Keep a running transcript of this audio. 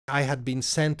I had been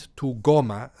sent to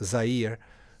Goma, Zaire,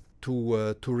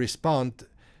 to respond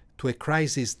to a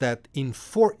crisis that in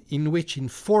which in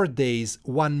 4 days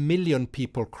 1 million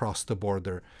people crossed the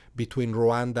border between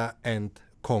Rwanda and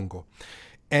Congo.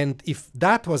 And if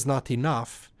that was not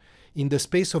enough, in the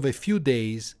space of a few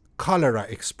days, cholera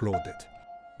exploded.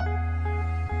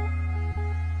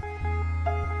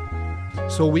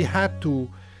 So we had to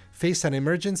face an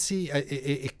emergency,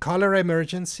 a cholera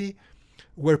emergency,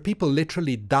 where people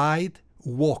literally died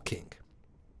walking.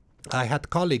 I had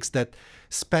colleagues that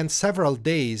spent several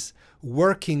days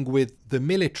working with the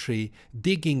military,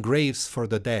 digging graves for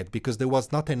the dead, because there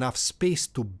was not enough space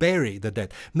to bury the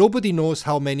dead. Nobody knows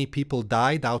how many people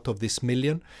died out of this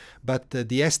million, but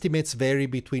the estimates vary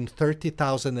between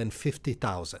 30,000 and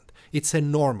 50,000. It's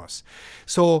enormous.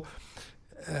 So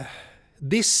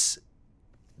this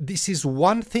is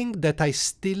one thing that I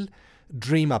still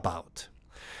dream about.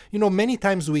 You know, many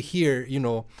times we hear, you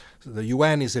know, the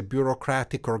UN is a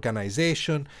bureaucratic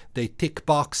organization, they tick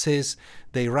boxes,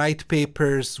 they write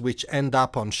papers which end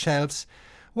up on shelves.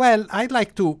 Well, I'd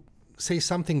like to say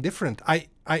something different. I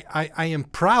am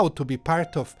proud to be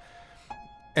part of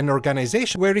an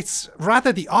organization where it's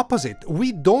rather the opposite.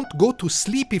 We don't go to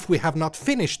sleep if we have not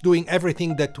finished doing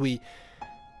everything that we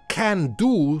can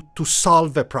do to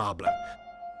solve a problem.